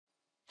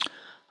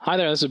Hi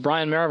there, this is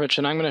Brian Marovich,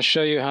 and I'm going to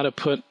show you how to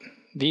put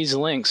these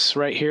links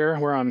right here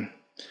where I'm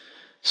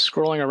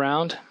scrolling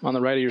around on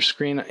the right of your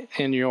screen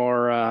in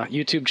your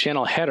YouTube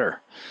channel header.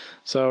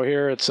 So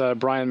here it's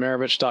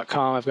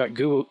brianmarovich.com. I've got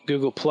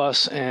Google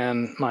Plus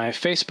and my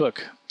Facebook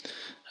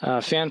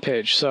fan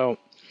page. So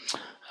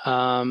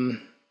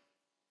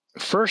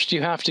first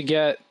you have to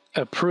get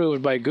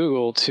approved by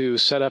Google to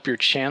set up your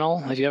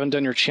channel if you haven't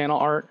done your channel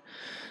art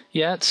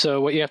yet.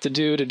 So what you have to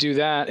do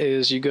that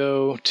is you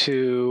go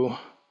to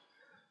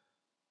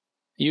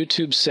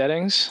YouTube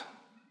settings.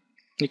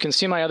 You can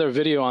see my other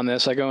video on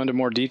this. I go into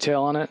more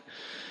detail on it.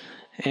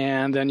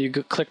 And then you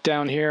click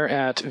down here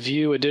at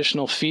View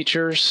Additional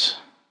Features.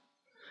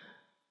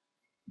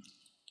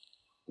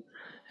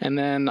 And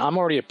then I'm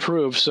already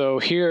approved. So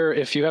here,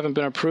 if you haven't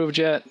been approved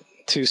yet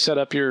to set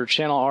up your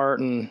channel art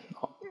and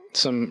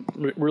some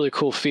really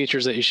cool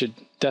features that you should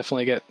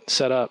definitely get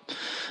set up,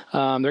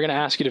 they're going to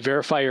ask you to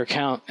verify your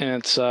account. And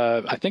it's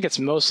I think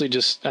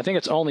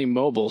it's only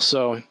mobile.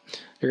 So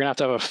you're going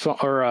to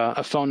have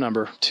a phone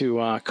number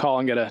to call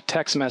and get a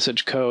text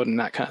message code and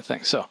that kind of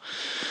thing. So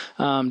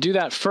do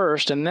that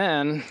first and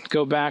then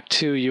go back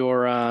to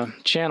your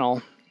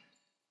channel.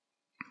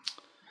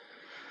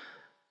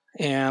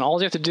 And all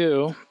you have to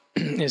do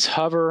is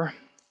hover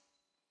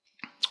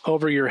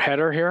over your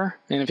header here.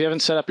 And if you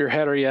haven't set up your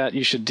header yet,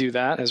 you should do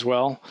that as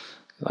well.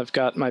 I've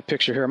got my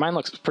picture here. Mine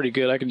looks pretty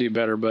good. I could do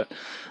better, but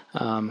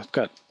I've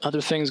got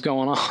other things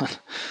going on.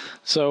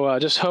 So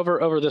just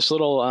hover over this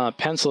little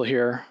pencil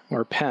here,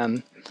 or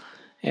pen,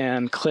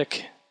 and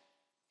click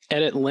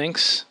Edit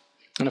Links.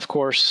 And of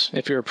course,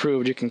 if you're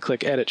approved, you can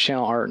click Edit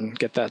Channel Art and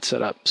get that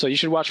set up. So you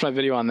should watch my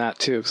video on that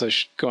too, because I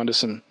should go into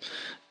some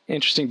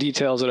interesting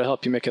details that'll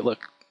help you make it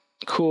look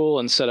cool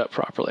and set up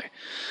properly.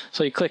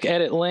 So you click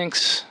Edit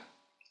Links,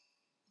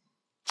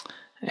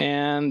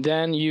 and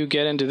then you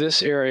get into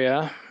this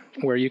area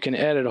where you can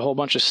edit a whole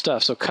bunch of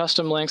stuff. So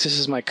custom links, this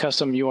is my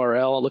custom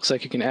URL. It looks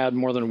like you can add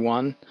more than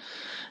one.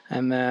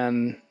 And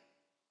then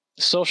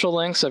social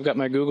links, I've got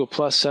my Google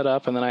Plus set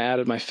up, and then I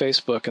added my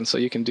Facebook, and so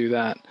you can do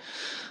that.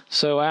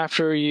 So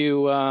after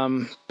you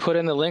put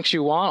in the links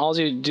you want, all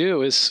you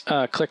do is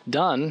click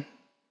Done,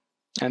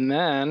 and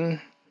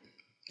then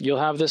you'll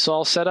have this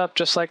all set up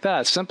just like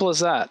that. Simple as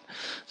that.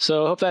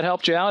 So I hope that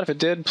helped you out. If it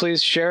did,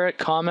 please share it,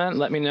 comment,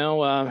 let me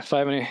know if you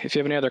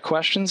have any other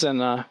questions, and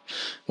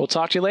we'll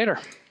talk to you later.